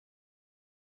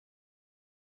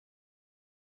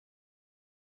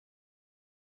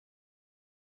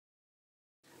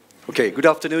Okay, good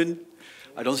afternoon.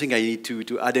 I don't think I need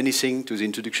to add anything to the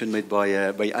introduction made by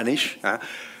Anish.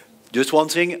 Just one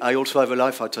thing, I also have a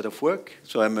life outside of work.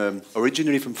 So I'm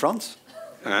originally from France.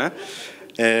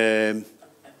 I'm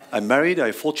married, I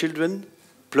have 4 children,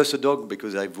 plus a dog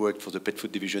because I've worked for the pet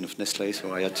food division of Nestlé,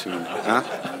 so I had to,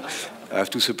 I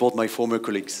have to support my former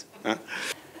colleagues.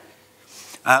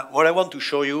 What I want to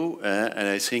show you, and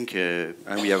I think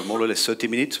we have more or less 30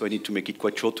 minutes, so I need to make it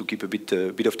quite short to keep a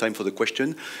bit of time for the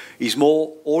question, is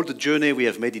more all the journey we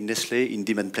have made in Nestlé in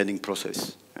demand planning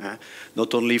process.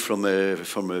 Not only from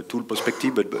a tool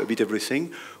perspective, but a bit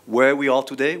everything. Where we are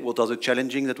today, what are the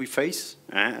challenges that we face?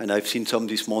 And I've seen some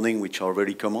this morning which are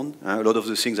very common. A lot of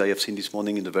the things I have seen this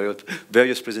morning in the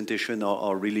various presentations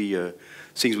are really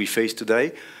things we face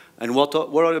today. And what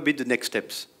are a bit the next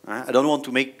steps? I don't want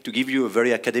to give you a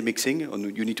very academic thing,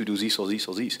 on you need to do this or this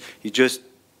or this. It's just,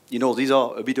 you know, these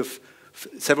are a bit of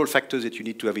several factors that you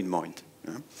need to have in mind.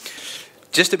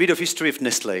 Just a bit of history of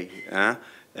Nestlé.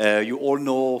 You all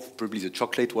know probably the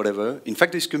chocolate, whatever. In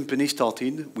fact, this company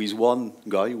started with one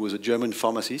guy who was a German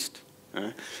pharmacist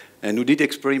and who did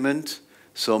experiment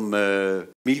some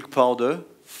milk powder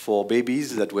for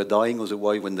babies that were dying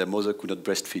otherwise when their mother could not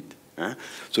breastfeed.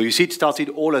 So you see, it started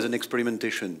all as an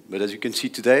experimentation. But as you can see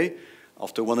today,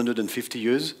 after 150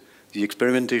 years, the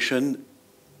experimentation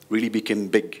really became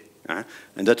big. And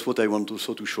that's what I want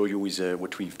also to show you with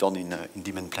what we've done in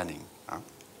demand planning.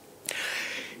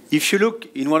 If you look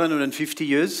in 150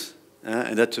 years,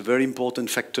 and that's a very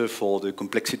important factor for the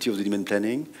complexity of the demand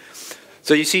planning.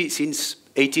 So you see, since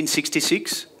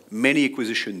 1866, many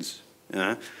acquisitions.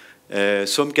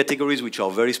 Some categories which are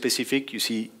very specific. You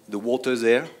see the water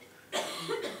there.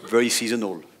 Very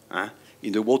seasonal.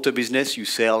 In the water business, you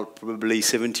sell probably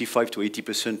 75 to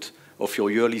 80% of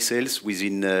your yearly sales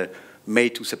within May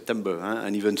to September,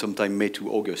 and even sometime May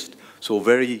to August. So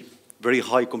very, very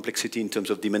high complexity in terms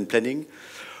of demand planning.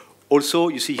 Also,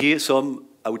 you see here some,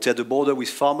 I would say, at the border with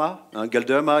pharma.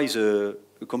 Galderma is a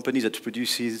company that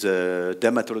produces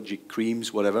dermatologic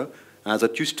creams, whatever.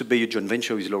 That used to be a joint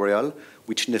venture with L'Oréal,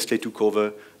 which Nestlé took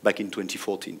over back in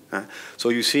 2014. So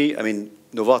you see, I mean,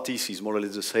 Novartis is more or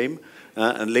less the same,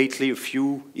 and lately a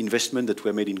few investments that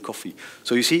were made in coffee.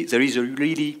 So you see, there is a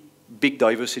really big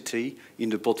diversity in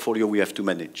the portfolio we have to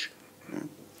manage.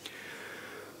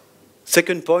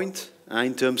 Second point,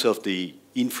 in terms of the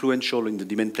influential in the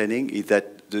demand planning, is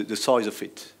that the size of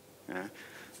it.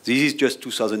 This is just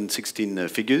 2016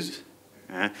 figures.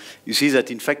 You see that,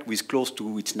 in fact, we're close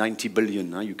to its 90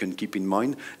 billion. You can keep in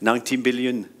mind 90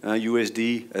 billion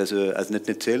USD as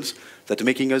net sales. That's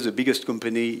making us the biggest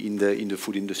company in the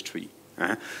food industry.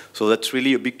 So that's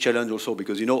really a big challenge also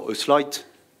because, you know, a slight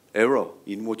error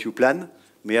in what you plan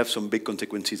may have some big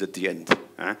consequences at the end.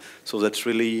 So that's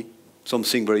really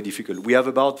something very difficult. We have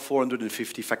about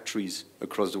 450 factories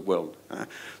across the world.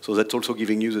 So that's also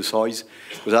giving you the size.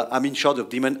 But I'm in charge of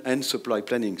demand and supply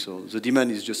planning. So the demand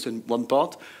is just one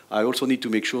part. I also need to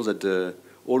make sure that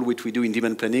all what we do in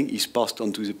demand planning is passed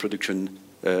on to the production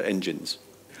engines.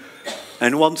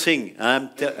 And one thing,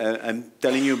 I'm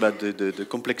telling you about the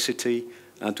complexity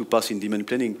to pass in demand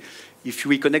planning. If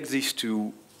we connect this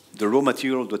to the raw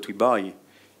material that we buy,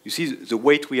 you see the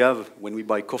weight we have when we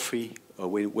buy coffee or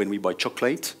when we buy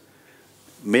chocolate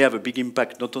may have a big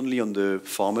impact not only on the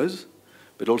farmers,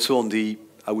 but also on the,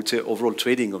 I would say, overall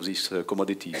trading of these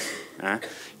commodities.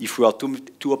 If we are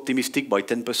too optimistic by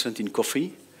 10% in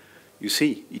coffee, you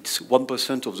see, it's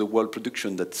 1% of the world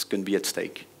production that can be at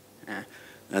stake.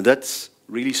 And that's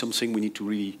really something we need to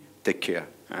really take care.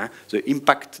 The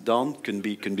impact down can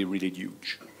be really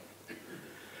huge.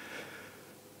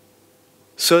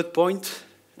 Third point,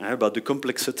 about the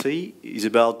complexity is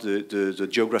about the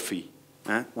geography.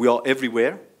 We are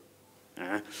everywhere.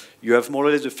 You have more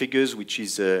or less the figures, which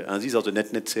is, and these are the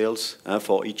net sales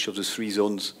for each of the 3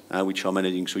 zones which are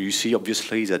managing. So you see,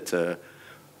 obviously, that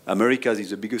Americas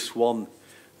is the biggest one,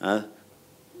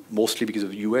 mostly because of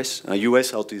the US.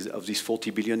 US, out of this 40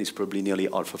 billion, is probably nearly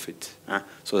half of it.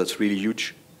 So that's really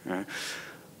huge.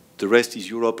 The rest is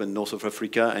Europe and North of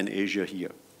Africa and Asia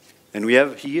here. And we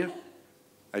have here,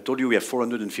 I told you we have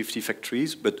 450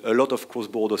 factories, but a lot of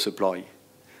cross-border supply.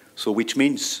 So which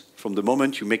means from the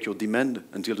moment you make your demand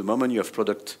until the moment you have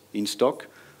product in stock,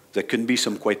 there can be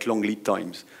some quite long lead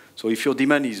times. So if your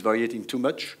demand is varying too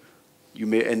much, you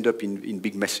may end up in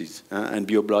big messes and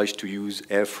be obliged to use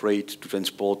air freight to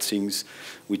transport things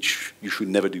which you should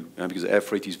never do because air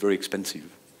freight is very expensive.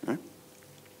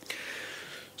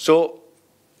 So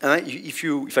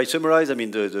if I summarize, I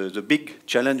mean, the big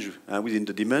challenge within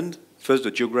the demand, first,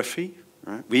 the geography.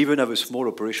 We even have a small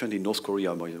operation in North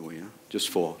Korea, by the way, just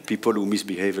for people who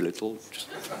misbehave a little.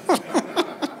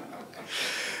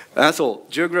 So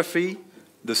geography,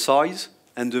 the size,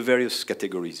 and the various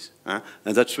categories.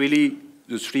 And that's really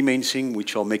the three main things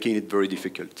which are making it very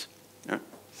difficult.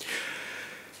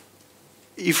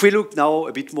 If we look now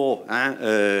a bit more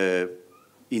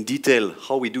in detail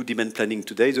how we do demand planning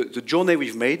today, the journey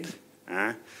we've made,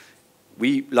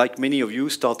 we, like many of you,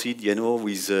 started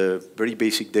with very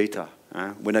basic data.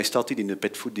 When I started in the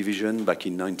pet food division back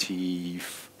in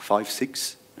 95,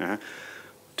 6,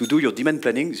 to do your demand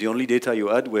planning, the only data you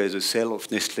had was the sale of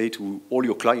Nestlé to all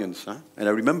your clients. And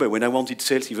I remember when I wanted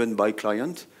sales even by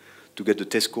client, to get the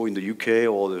Tesco in the UK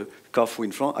or the Carrefour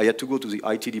in France, I had to go to the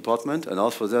IT department and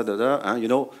ask for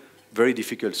that, very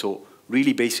difficult, so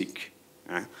really basic.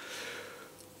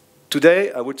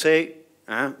 Today, I would say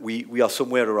we are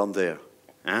somewhere around there,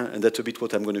 and that's a bit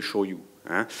what I'm going to show you.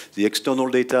 The external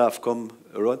data have come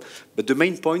around, but the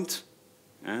main point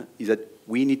is that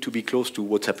we need to be close to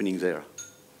what's happening there.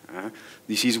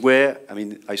 This is where,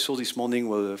 I saw this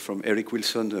morning from Eric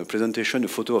Wilson's presentation a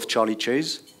photo of Charlie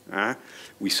Chase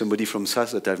with somebody from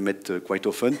SAS that I've met quite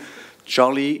often.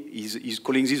 Charlie is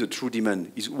calling this a true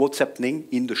demand. It's what's happening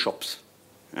in the shops.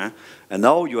 And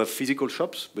now you have physical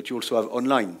shops, but you also have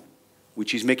online,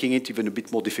 which is making it even a bit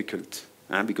more difficult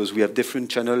because we have different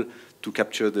channels to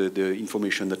capture the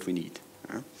information that we need.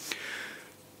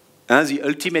 And the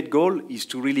ultimate goal is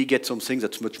to really get something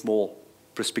that's much more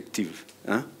perspective,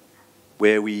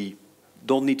 where we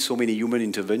don't need so many human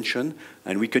intervention,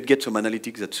 and we could get some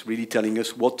analytics that's really telling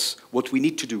us what we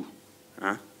need to do.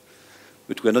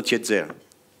 But we're not yet there,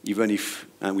 even if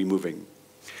we're moving.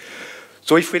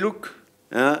 So if we look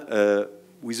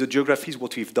with the geographies,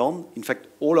 what we've done, in fact,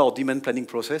 all our demand planning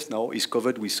process now is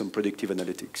covered with some predictive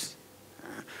analytics.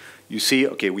 You see,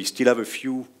 okay, we still have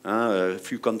a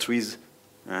few countries.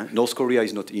 North Korea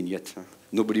is not in yet.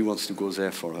 Nobody wants to go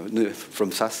there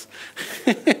from SAS.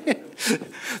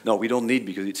 No, we don't need,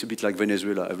 because it's a bit like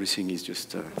Venezuela. Everything is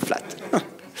just flat.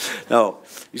 Now,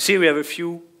 you see we have a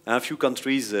few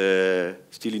countries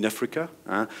still in Africa.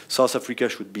 South Africa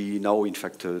should be now, in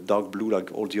fact, dark blue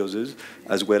like all the others,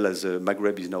 as well as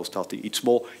Maghreb is now starting. It's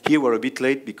more, here we're a bit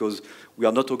late because we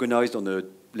are not organized on a,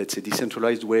 let's say,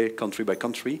 decentralized way, country by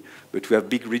country, but we have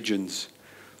big regions.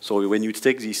 So when you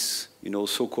take this,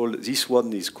 so-called, this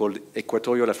one is called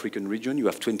Equatorial African Region. You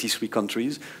have 23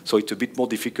 countries, so it's a bit more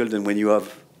difficult than when you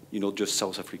have, just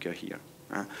South Africa here.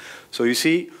 So you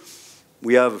see,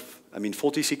 we have,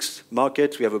 46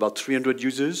 markets. We have about 300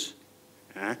 users,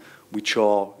 which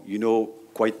are,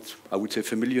 quite, I would say,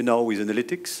 familiar now with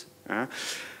analytics.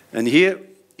 And here,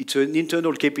 it's an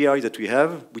internal KPI that we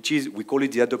have, which is, we call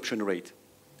it the adoption rate.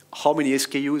 How many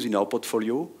SKUs in our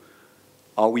portfolio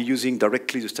are we using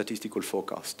directly the statistical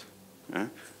forecast?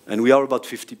 And we are about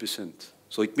 50%.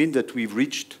 So it means that we've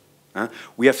reached,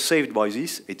 we have saved by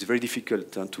this. It's very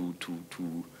difficult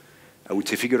to I would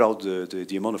say, figure out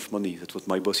the amount of money. That's what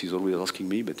my boss is always asking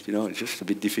me, but it's just a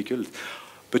bit difficult.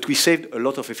 But we saved a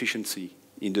lot of efficiency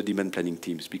in the demand planning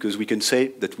teams, because we can say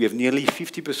that we have nearly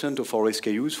 50% of our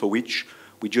SKUs for which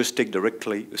we just take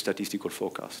directly a statistical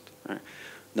forecast.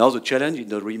 Now the challenge is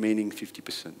the remaining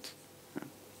 50%.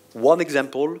 One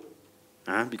example,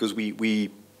 because we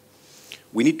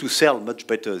need to sell much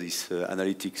better this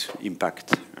analytics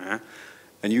impact.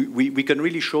 And we can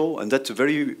really show, and that's a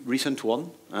very recent one,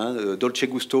 Dolce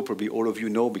Gusto, probably all of you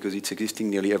know, because it's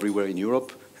existing nearly everywhere in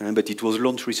Europe, but it was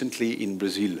launched recently in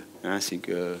Brazil, I think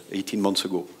 18 months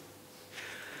ago.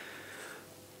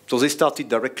 So they started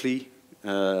directly,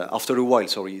 after a while,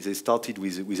 they started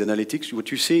with analytics.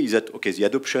 What you see is that, okay, the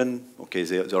adoption, okay,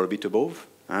 they are a bit above,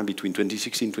 between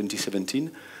 2016 and 2017.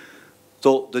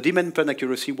 So the demand plan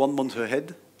accuracy 1 month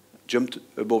ahead jumped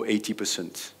above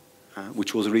 80%.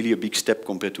 Which was really a big step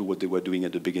compared to what they were doing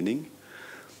at the beginning.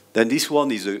 Then this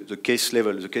one is the case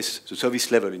level, the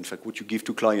service level, in fact, what you give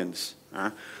to clients.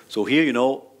 So here,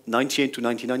 98 to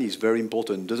 99 is very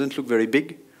important. Doesn't look very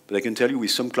big, but I can tell you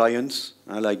with some clients,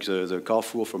 like the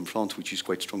Carrefour from France, which is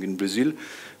quite strong in Brazil,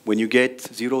 when you get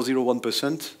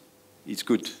 0.01%, it's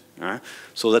good.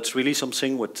 So that's really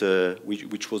something which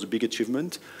was a big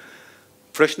achievement.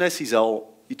 Freshness is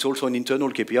it's also an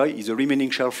internal KPI, is the remaining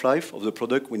shelf life of the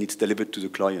product when it's delivered to the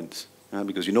client.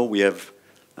 Because, we have,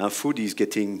 food is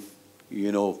getting,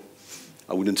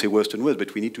 I wouldn't say worse and worse,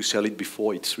 but we need to sell it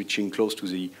before it's reaching close to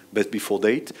the best before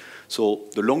date. So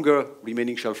the longer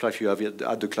remaining shelf life you have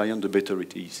at the client, the better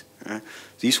it is.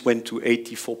 This went to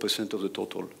 84% of the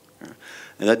total.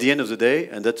 And at the end of the day,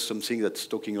 and that's something that's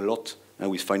talking a lot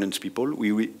with finance people,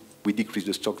 we decrease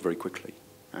the stock very quickly.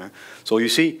 So you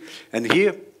see, and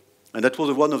here, and that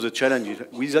was one of the challenges.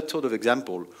 With that sort of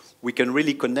example, we can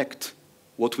really connect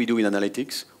what we do in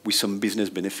analytics with some business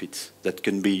benefits that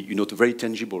can be, very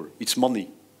tangible. It's money.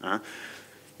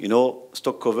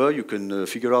 Stock cover, you can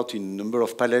figure out in number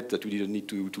of pallets that we didn't need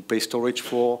to pay storage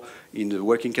for, in the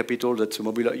working capital that's a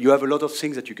mobile. You have a lot of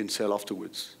things that you can sell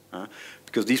afterwards.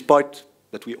 Because despite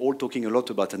that we're all talking a lot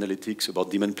about analytics,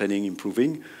 about demand planning,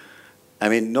 improving, I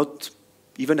mean, not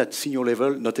even at senior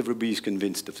level, not everybody is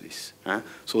convinced of this.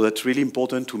 So that's really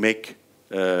important to make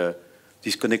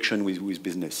this connection with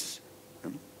business.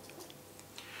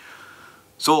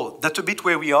 So that's a bit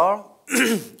where we are.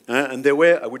 And there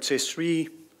were, I would say,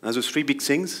 the three big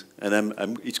things,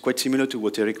 and it's quite similar to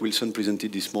what Eric Wilson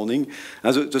presented this morning.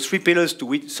 And the three pillars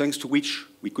thanks to which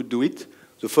we could do it.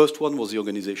 The first one was the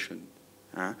organization.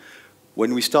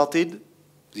 When we started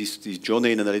this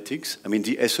journey in analytics, I mean,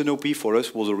 the S&OP for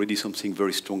us was already something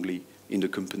very strongly in the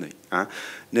company.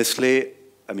 Nestlé,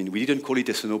 I mean, we didn't call it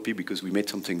S&OP because we made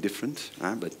something different,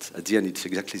 but at the end it's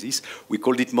exactly this. We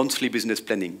called it monthly business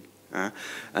planning.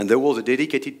 And there was a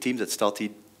dedicated team that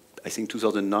started, I think,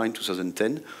 2009,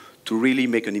 2010, to really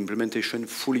make an implementation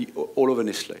fully all over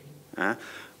Nestlé.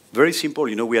 Very simple,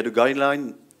 we had a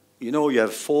guideline. You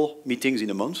have 4 meetings in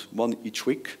a month, 1 each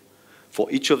week. For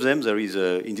each of them, there is,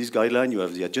 in this guideline, you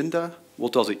have the agenda,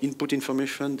 what are the input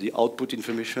information, the output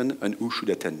information, and who should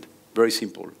attend. Very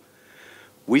simple.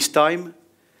 With time,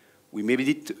 we made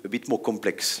it a bit more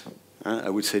complex. I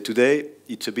would say today,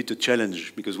 it's a bit a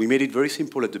challenge, because we made it very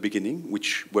simple at the beginning,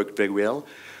 which worked very well.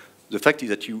 The fact is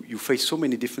that you face so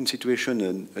many different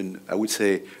situations and I would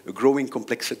say a growing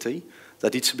complexity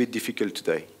that it's a bit difficult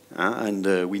today.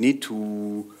 And we need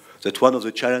to, that's one of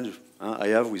the challenges I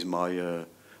have with my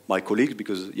colleagues,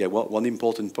 because one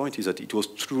important point is that it was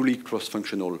truly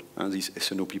cross-functional, this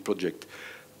S&OP project,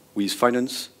 with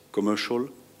finance, commercial,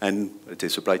 and let's say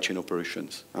supply chain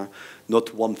operations.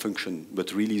 Not one function,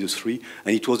 but really the 3.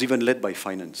 And it was even led by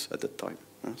finance at that time.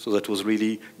 So that was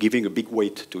really giving a big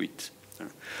weight to it.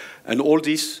 And all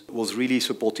this was really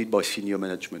supported by senior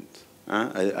management.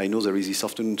 I know there is this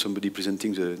afternoon somebody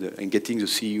presenting and getting the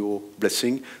CEO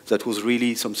blessing. That was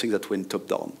really something that went top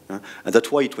down. And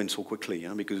that's why it went so quickly,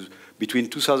 because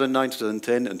between 2009,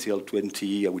 2010 until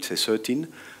 2013,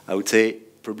 I would say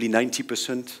probably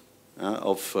 90%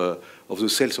 of the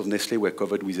sales of Nestlé were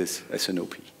covered with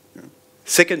S&OP.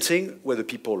 Second thing were the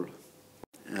people.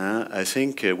 I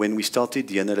think when we started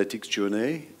the analytics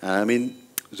journey, I mean,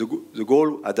 the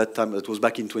goal at that time, that was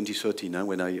back in 2013,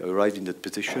 when I arrived in that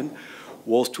position,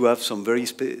 was to have some very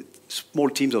small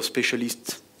teams of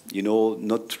specialists,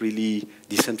 not really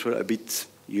decentralized, a bit,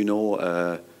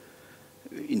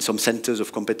 in some centers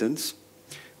of competence.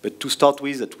 But to start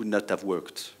with, that would not have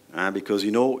worked. Because,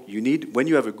 you need, when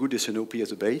you have a good S&OP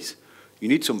as a base, you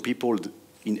need some people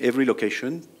in every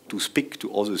location to speak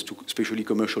to others, to especially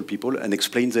commercial people, and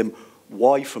explain them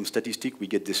why from statistics we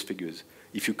get these figures.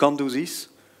 If you can't do this,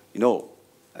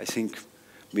 I think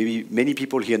maybe many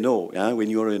people here know, when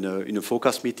you're in a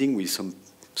forecast meeting with some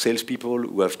salespeople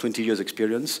who have 20 years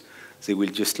experience, they will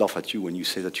just laugh at you when you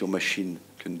say that your machine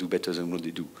can do better than what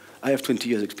they do. I have 20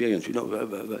 years experience,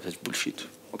 that's bullshit.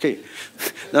 Okay,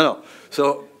 no.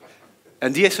 So,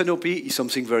 and the S&OP is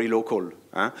something very local.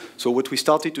 So what we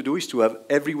started to do is to have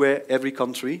everywhere, every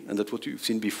country, and that's what you've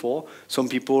seen before, some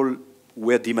people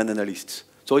were demand analysts.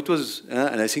 So it was,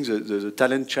 and I think the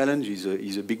talent challenge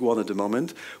is a big one at the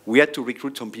moment. We had to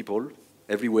recruit some people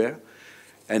everywhere,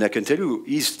 and I can tell you,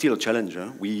 it's still a challenge.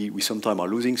 We sometimes are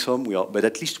losing some, but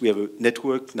at least we have a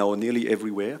network now nearly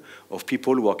everywhere of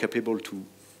people who are capable to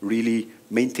really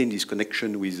maintain this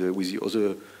connection with the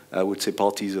other, I would say,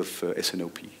 parties of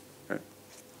S&OP.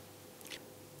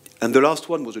 And the last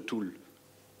one was a tool.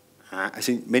 I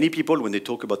think many people, when they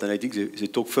talk about analytics, they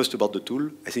talk first about the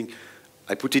tool. I think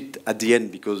I put it at the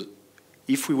end because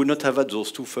if we would not have had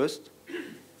those 2 first,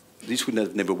 this would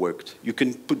have never worked. You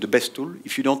can put the best tool.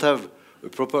 If you don't have a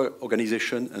proper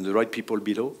organization and the right people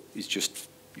below, it's just,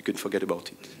 you can forget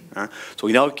about it. So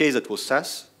in our case, that was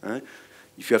SAS.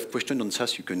 If you have questions on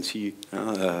SAS, you can see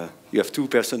you have 2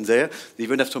 persons there. They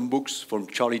even have some books from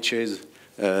Charlie Chase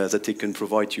that they can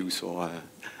provide you. So,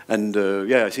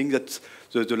 I think that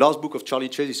the last book of Charlie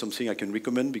Chase is something I can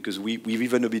recommend because we've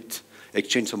even a bit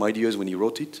exchanged some ideas when he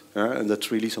wrote it, and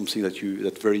that's really something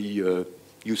that's very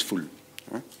useful.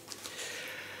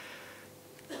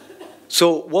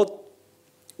 So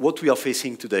what we are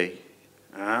facing today?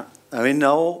 I mean,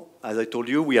 now, as I told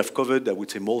you, we have covered, I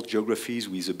would say, most geographies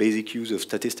with the basic use of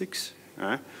statistics,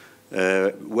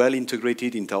 well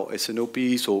integrated into our S&OP,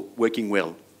 so working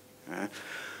well.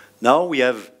 Now we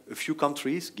have a few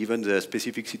countries, given the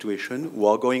specific situation, who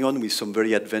are going on with some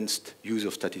very advanced use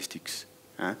of statistics,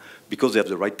 because they have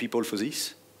the right people for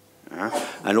this,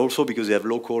 and also because they have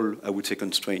local, I would say,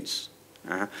 constraints.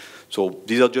 So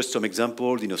these are just some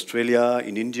examples in Australia,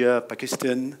 in India,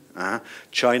 Pakistan.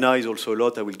 China is also a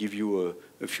lot. I will give you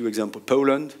a few examples.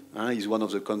 Poland is one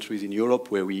of the countries in Europe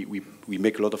where we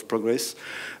make a lot of progress.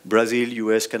 Brazil,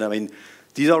 US, Canada. I mean,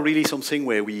 these are really something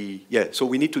where so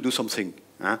we need to do something.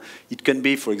 It can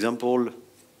be, for example,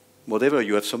 whatever.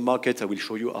 You have some markets, I will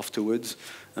show you afterwards,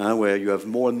 where you have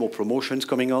more and more promotions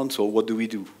coming on. So what do we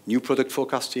do? New product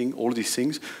forecasting, all these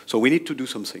things. So we need to do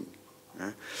something.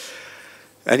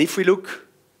 And if we look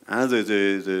at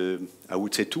I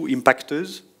would say, two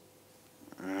impactors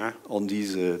on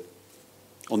these,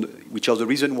 which are the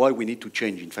reason why we need to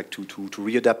change, in fact, to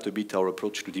readapt a bit our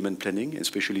approach to demand planning,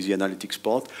 especially the analytics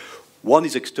part. One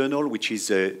is external, which is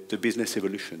the business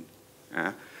evolution.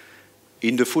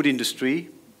 In the food industry,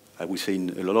 I would say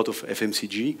in a lot of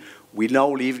FMCG, we now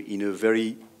live in a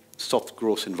very soft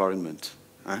growth environment.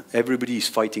 Everybody is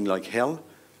fighting like hell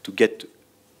to get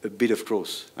a bit of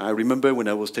growth. I remember when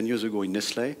I was 10 years ago in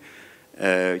Nestlé,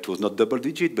 it was not double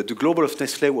digit, but the global of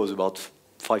Nestlé was about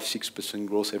 5–6%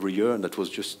 growth every year, and that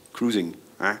was just cruising.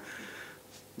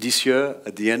 This year,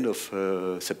 at the end of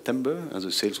September, as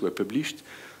the sales were published,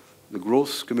 the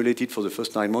growth cumulated for the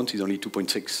first 9 months is only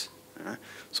 2.6.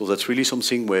 So that's really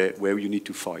something where you need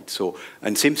to fight. So,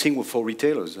 and same thing for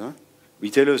retailers.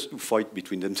 Retailers do fight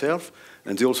between themselves,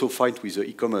 and they also fight with the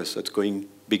e-commerce that's going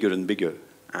bigger and bigger.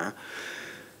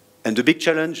 And the big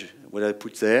challenge, what I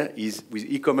put there, is with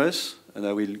e-commerce, and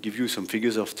I will give you some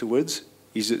figures afterwards,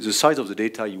 is the size of the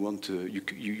data you want to,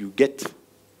 you get.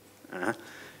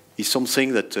 Is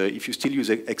something that if you still use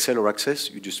Excel or Access,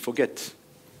 you just forget.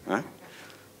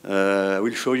 I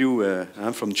will show you,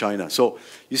 I'm from China. So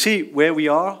you see where we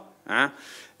are,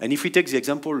 and if we take the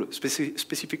example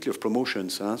specifically of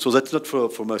promotions, so that's not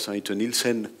from us, it's a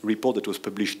Nielsen report that was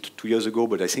published 2 years ago,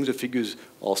 but I think the figures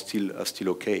are still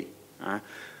okay.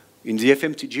 In the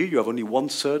FMCG, you have only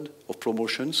 1/3 of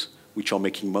promotions which are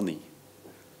making money.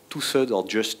 2/3 are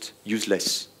just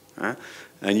useless.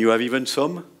 And you have even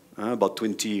some, about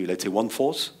 20, let's say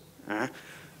 1/4,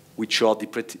 which are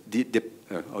depletive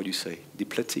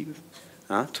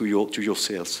to your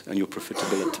sales and your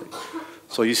profitability.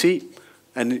 So you see,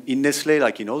 and in Nestlé,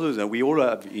 like in others, and we all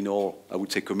have in our, I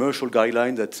would say, commercial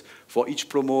guideline that for each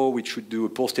promo we should do a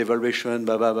post-evaluation,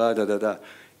 blah, blah, blah, da, da, da.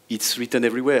 It's written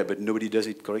everywhere, but nobody does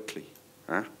it correctly.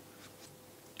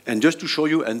 And just to show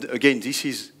you, and again,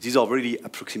 these are really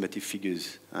approximative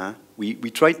figures.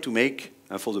 We tried to make,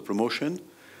 for the promotion,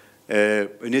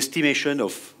 an estimation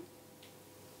of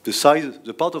the size,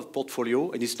 the part of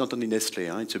portfolio, and it's not only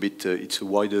Nestlé, it's a bit, it's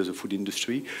wider, the food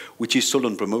industry, which is sold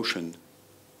on promotion.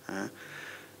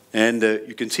 And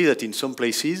you can see that in some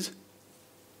places,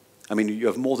 I mean, you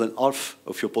have more than half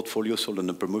of your portfolio sold on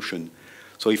a promotion.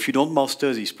 So if you don't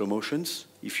master these promotions,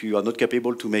 if you are not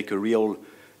capable to make a real,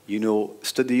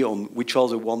 study on which are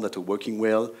the ones that are working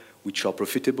well, which are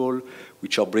profitable,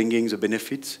 which are bringing the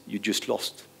benefits, you just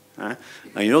lost. And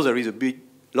there is a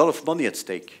lot of money at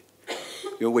stake.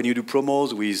 When you do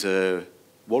promos with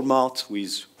Walmart,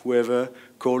 with whoever,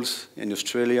 Coles in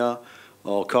Australia,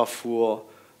 or Carrefour,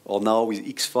 or now with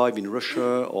X5 in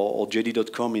Russia, or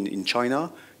JD.com in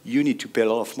China, you need to pay a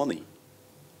lot of money.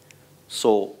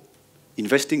 So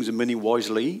investing the money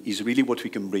wisely is really what we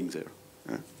can bring there.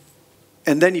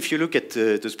 And then if you look at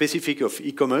the specific of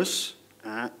e-commerce,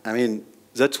 I mean,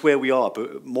 that's where we are,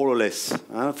 more or less,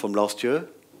 from last year.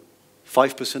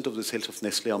 5% of the sales of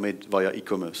Nestlé are made via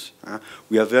e-commerce.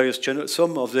 We have various channels.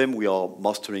 Some of them we are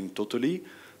mastering totally.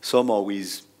 Some are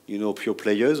with pure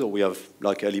players, or we have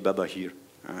like Alibaba here.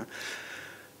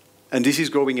 And this is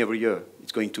growing every year.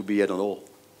 It's going to be, I don't know,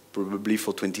 probably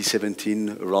for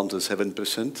 2017 around the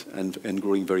 7% and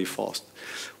growing very fast.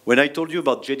 When I told you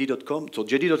about JD.com, so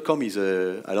JD.com is,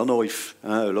 I don't know if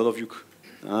a lot of you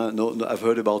have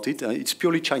heard about it. It's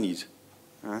purely Chinese.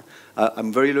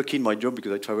 I'm very lucky in my job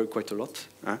because I travel quite a lot.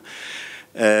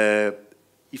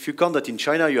 If you count that in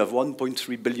China you have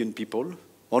 1.3 billion people,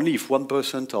 only if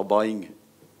 1% are buying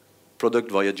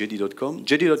product via JD.com,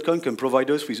 JD.com can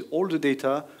provide us with all the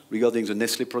data regarding the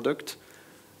Nestlé product,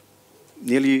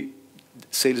 nearly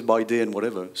sales by day and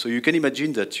whatever. So you can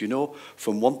imagine that,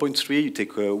 from 1.3, you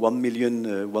take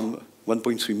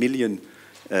 1.3 million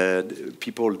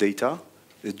people data.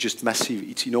 It's just massive.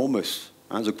 It's enormous.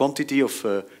 And the quantity of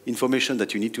information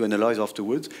that you need to analyze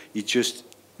afterwards is just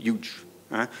huge.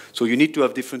 So you need to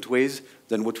have different ways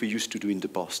than what we used to do in the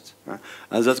past.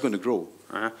 And that's going to grow.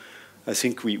 I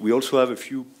think we also have a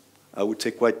few, I would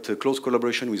say, quite close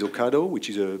collaboration with Ocado, which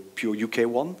is a pure UK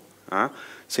one.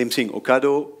 Same thing,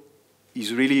 Ocado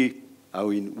is really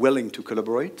willing to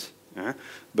collaborate.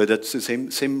 but that's the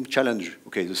same challenge.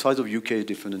 Okay, the size of UK is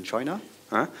different than China,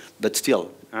 but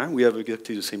still, we have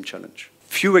exactly the same challenge.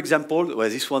 Few examples, well,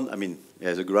 this one, I mean,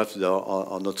 yeah, the graphs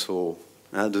are not so,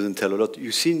 doesn't tell a lot.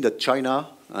 You've seen that China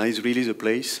is really the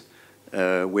place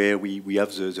where we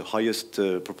have the highest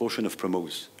proportion of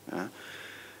promos.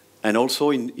 And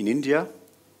also in India,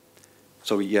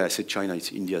 sorry, yeah, I said China,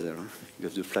 it's India there. You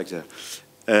have the flag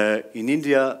there. In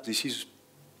India, this is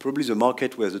probably the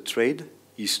market where the trade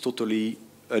is totally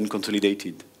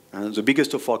unconsolidated. The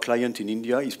biggest of our clients in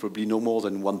India is probably no more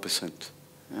than 1%.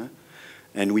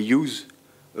 And we use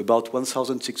about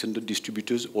 1,600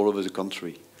 distributors all over the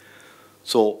country.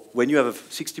 So when you have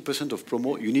 60% of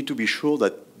promo, you need to be sure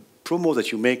that promo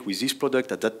that you make with this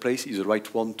product at that place is the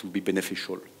right one to be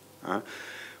beneficial.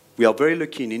 We are very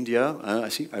lucky in India. I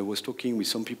think I was talking with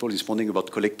some people this morning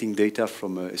about collecting data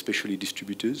from especially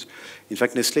distributors. In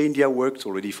fact, Nestlé India worked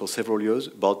already for several years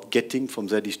about getting from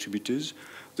their distributors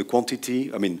the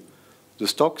quantity, I mean, the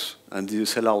stocks and the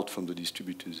sell-out from the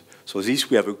distributors. So this,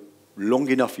 we have a long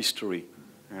enough history.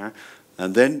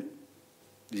 And then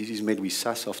this is made with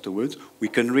SAS afterwards. We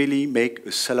can really make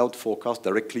a sell-out forecast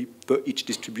directly per each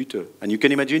distributor. And you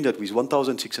can imagine that with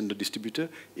 1,600 distributors,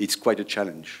 it's quite a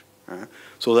challenge.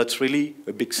 So that's really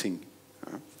a big thing.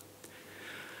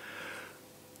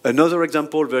 Another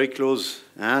example very close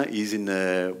is in,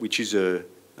 which is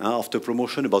after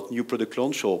promotion about new product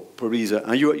launch, or probably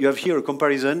you have here a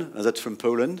comparison, that's from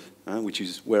Poland, which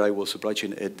is where I was supply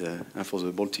chain head for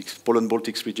the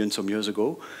Poland-Baltics region some years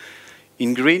ago.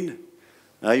 In green,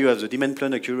 you have the demand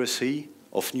plan accuracy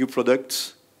of new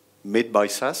products made by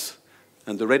SAS,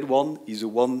 and the red one is the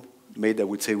one made, I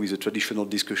would say, with a traditional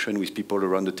discussion with people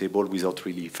around the table without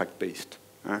really fact-based.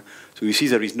 So you see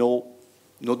there is no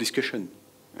discussion.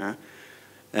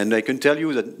 And I can tell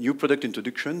you that new product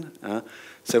introduction,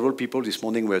 several people this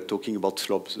morning were talking about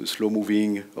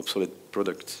slow-moving, obsolete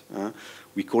products.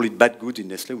 We call it bad goods in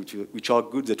Nestlé, which are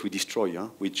goods that we destroy,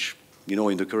 which, you know,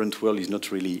 in the current world is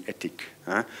not really ethic.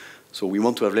 So we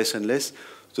want to have less and less.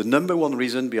 The number one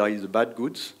reason behind the bad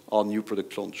goods are new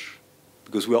product launch,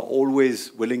 because we are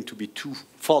always willing to be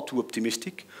far too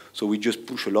optimistic. So we just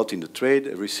push a lot in the trade,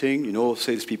 everything. You know,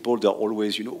 salespeople, they're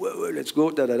always, you know, well, let's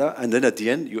go, da da da. And then at the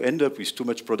end, you end up with too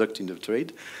much product in the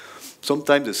trade.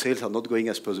 Sometimes the sales are not going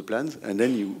as per the plans, and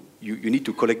then you need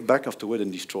to collect back afterward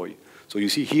and destroy. So you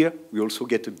see here, we also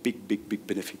get a big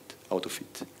benefit out of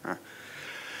it.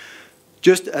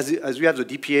 Just as we have the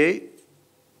DPA,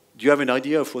 do you have an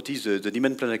idea of what is the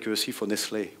demand plan accuracy for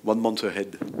Nestlé 1 month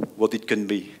ahead? What it can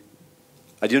be?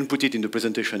 I didn't put it in the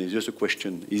presentation, it's just a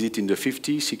question. Is it in the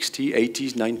 50, 60,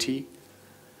 80s, 90?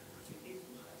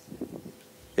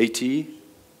 80?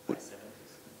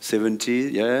 70,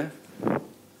 yeah?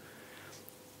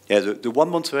 Yeah, the 1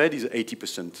 month ahead is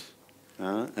 80%.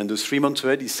 And the 3 months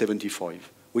ahead is 75,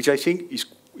 which I think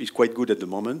is quite good at the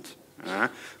moment.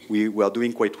 We are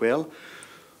doing quite well.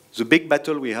 The big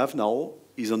battle we have now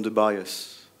is on the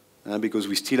bias, because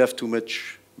we still have too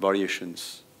much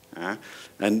variations.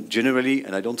 And generally,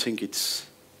 and I don't think it's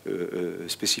a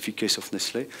specific case of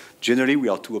Nestlé, generally we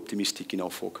are too optimistic in our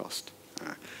forecast.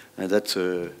 And that's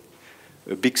a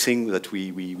big thing that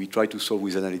we try to solve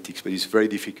with analytics, but it's very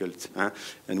difficult.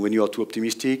 And when you are too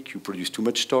optimistic, you produce too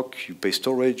much stock, you pay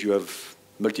storage, you have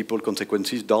multiple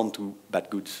consequences down to bad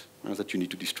goods that you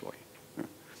need to destroy.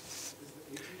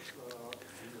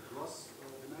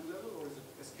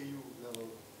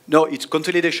 No, it's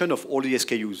consolidation of all the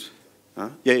SKUs.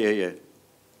 Yeah.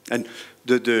 And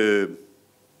the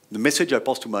message I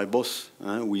passed to my boss,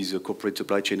 who is a corporate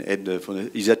supply chain head,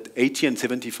 is that 80 and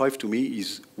 75 to me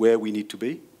is where we need to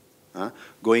be.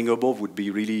 Going above would be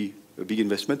really a big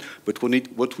investment, but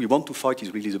what we want to fight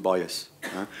is really the bias.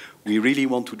 We really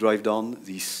want to drive down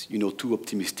this, you know, too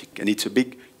optimistic, and it's a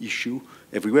big issue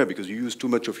everywhere because you use too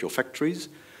much of your factories,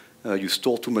 you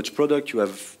store too much product, you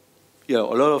have, a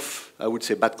lot of, I would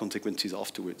say, bad consequences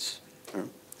afterwards.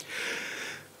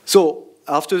 So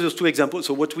after those two examples,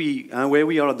 so what where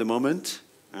we are at the moment,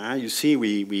 you see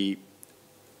we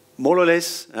more or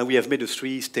less, we have made a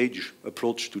 3-stage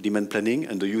approach to demand planning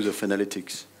and the use of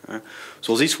analytics.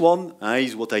 So this one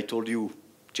is what I told you,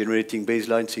 generating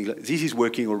baseline, things like this is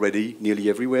working already nearly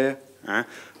everywhere.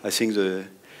 I think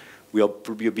we are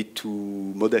probably a bit too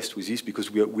modest with this because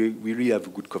we really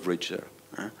have good coverage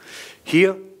there.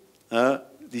 Here,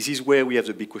 this is where we have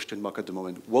the big question mark at the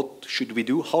moment. What should we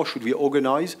do? How should we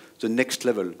organize the next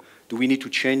level? Do we need to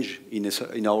change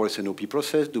in our S&OP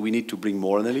process? Do we need to bring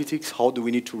more analytics? How do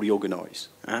we need to reorganize?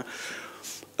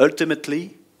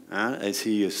 Ultimately, I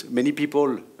see many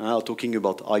people are talking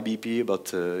about IBP,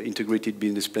 about integrated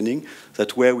business planning.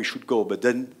 That's where we should go. But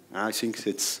then I think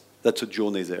it's that's a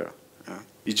journey there.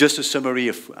 It's just a summary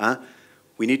of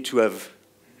we need to have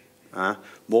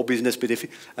more business benefit.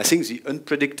 I think the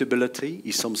unpredictability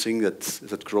is something that's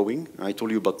growing. I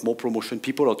told you about more promotion.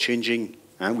 People are changing.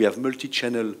 We have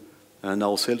multi-channel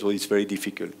now sales, so it's very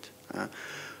difficult.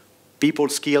 People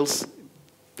skills,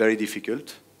 very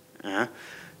difficult.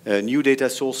 New data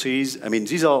sources. I mean,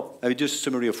 these are just a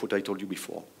summary of what I told you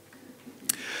before.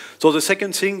 So the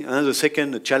second thing, the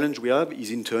second challenge we have is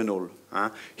internal.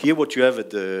 Here what you have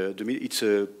at it's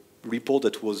a report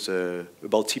that was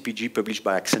about CPG published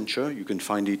by Accenture. You can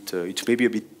find it, it's maybe a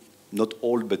bit not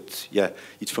old, but yeah,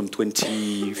 it's from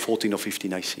 2014 or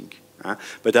 15, I think.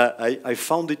 But I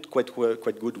found it quite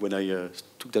good when I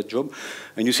took that job.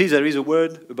 And you see there is a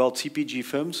word about CPG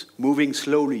firms moving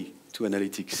slowly to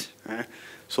analytics.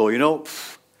 So, you know,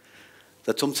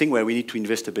 that's something where we need to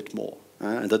invest a bit more.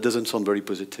 And that doesn't sound very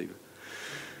positive.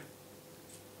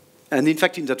 And in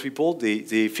fact, in that report,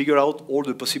 they figure out all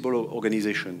the possible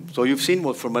organizations. So you've seen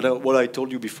from what I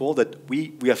told you before that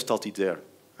we have started there.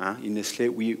 In Nestlé,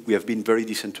 we have been very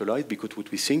decentralized because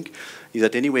what we think is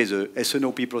that anyway, the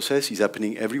S&OP process is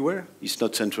happening everywhere. It's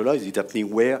not centralized. It's happening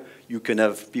where you can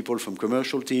have people from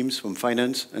commercial teams, from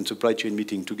finance and supply chain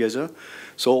meeting together.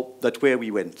 So that's where we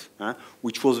went,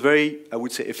 which was very, I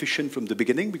would say, efficient from the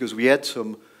beginning because we had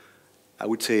some, I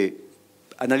would say,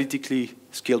 analytically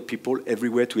skilled people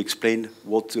everywhere to explain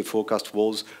what the forecast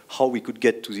was, how we could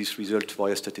get to this result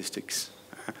via statistics.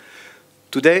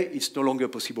 Today, it's no longer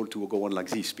possible to go on like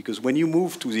this because when you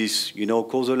move to this, you know,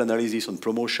 causal analysis on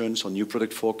promotions, on new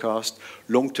product forecast,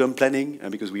 long-term planning,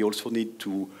 and because we also need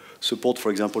to support,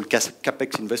 for example,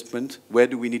 capex investment. Where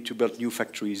do we need to build new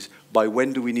factories? By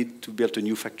when do we need to build a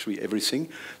new factory? Everything.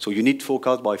 So you need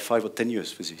forecast by 5 or 10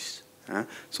 years for this.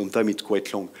 Sometimes it's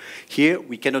quite long. Here,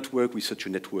 we cannot work with such a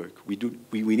network. We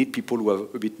need people who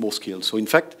have a bit more skills. So in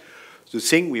fact, the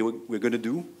thing we're going to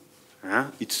do,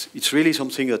 it's really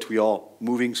something that we are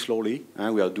moving slowly.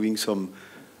 We are doing some,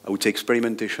 I would say,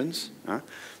 experimentations.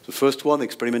 The first one,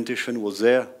 experimentation, was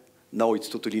there. Now it's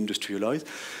totally industrialized.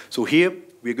 So here,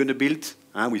 we're going to build,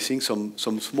 we think, some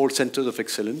small centers of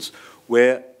excellence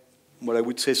where, what I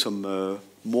would say, some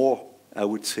more, I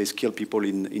would say, skilled people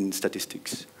in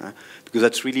statistics. Because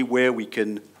that's really where we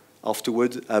can,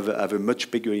 afterwards, have a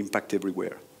much bigger impact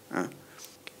everywhere.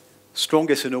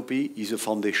 Strong S&OP is a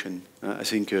foundation. I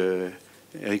think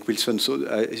Eric Wilson,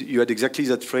 you had exactly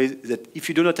that phrase, that if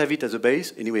you do not have it as a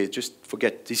base, anyway, just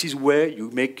forget. This is where you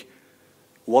make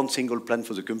one single plan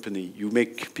for the company. You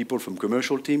make people from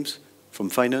commercial teams, from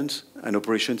finance and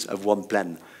operations have one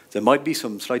plan. There might be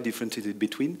some slight differences in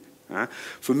between.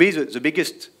 For me, the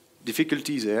biggest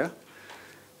difficulty there,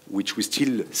 which we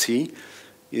still see,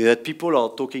 is that people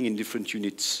are talking in different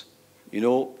units. You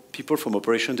know, people from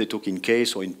operations, they talk in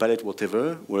case or in pallet,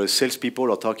 whatever, whereas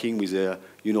salespeople are talking with their,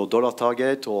 you know, dollar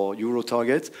target or euro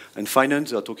target, and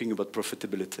finance are talking about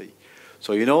profitability.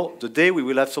 So, you know, the day we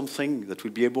will have something that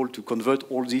will be able to convert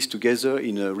all these together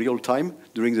in real time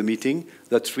during the meeting,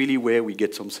 that's really where we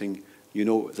get something, you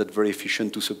know, that's very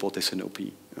efficient to support S&OP.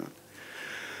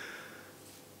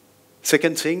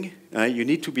 Second thing, you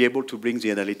need to be able to bring the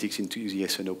analytics into the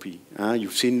S&OP.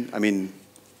 You've seen, I mean,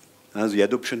 the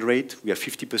adoption rate, we have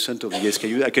 50% of the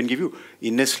SKUs. I can give you,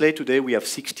 in Nestlé today, we have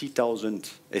 60,000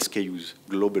 SKUs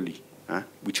globally,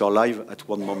 which are live at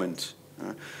one moment.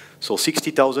 So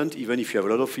 60,000, even if you have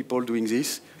a lot of people doing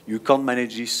this, you can't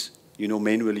manage this, you know,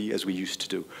 manually as we used to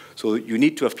do. So you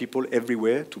need to have people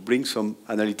everywhere to bring some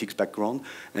analytics background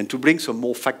and to bring some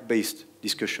more fact-based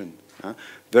discussion.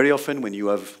 Very often when you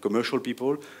have commercial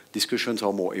people, discussions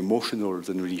are more emotional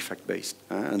than really fact-based.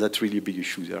 And that's really a big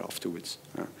issue there afterwards.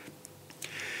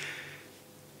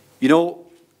 You know,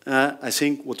 I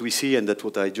think what we see, and that's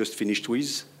what I just finished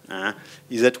with,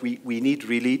 is that we need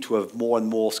really to have more and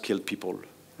more skilled people.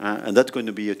 And that's going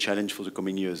to be a challenge for the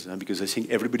coming years, because I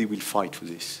think everybody will fight for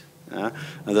this.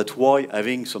 And that's why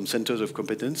having some centers of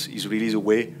competence is really the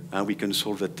way we can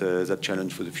solve that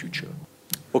challenge for the future.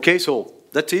 Okay, so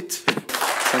that's it.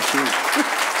 Thank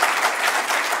you.